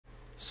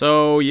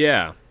So,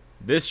 yeah,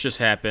 this just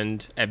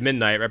happened at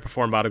midnight, right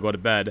before I'm about to go to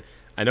bed.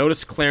 I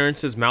noticed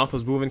Clarence's mouth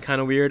was moving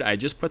kind of weird. I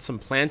just put some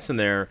plants in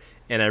there,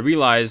 and I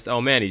realized, oh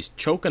man, he's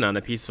choking on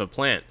a piece of a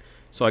plant.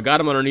 So I got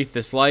him underneath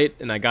this light,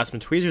 and I got some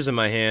tweezers in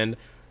my hand,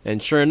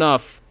 and sure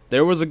enough,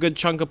 there was a good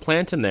chunk of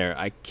plant in there.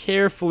 I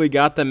carefully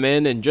got them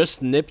in and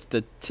just nipped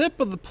the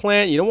tip of the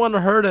plant. You don't want to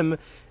hurt him,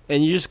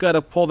 and you just got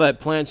to pull that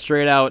plant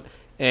straight out.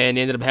 And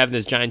he ended up having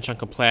this giant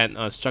chunk of plant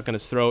stuck in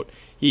his throat.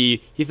 He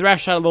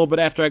thrashed out a little bit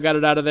after I got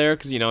it out of there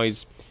because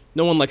he's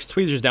no one likes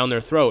tweezers down their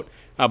throat.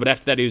 But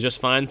after that he was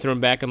just fine. Threw him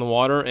back in the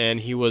water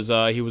and he was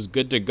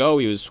good to go.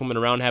 He was swimming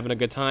around having a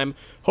good time.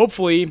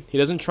 Hopefully he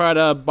doesn't try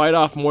to bite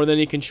off more than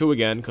he can chew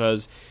again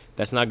because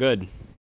that's not good.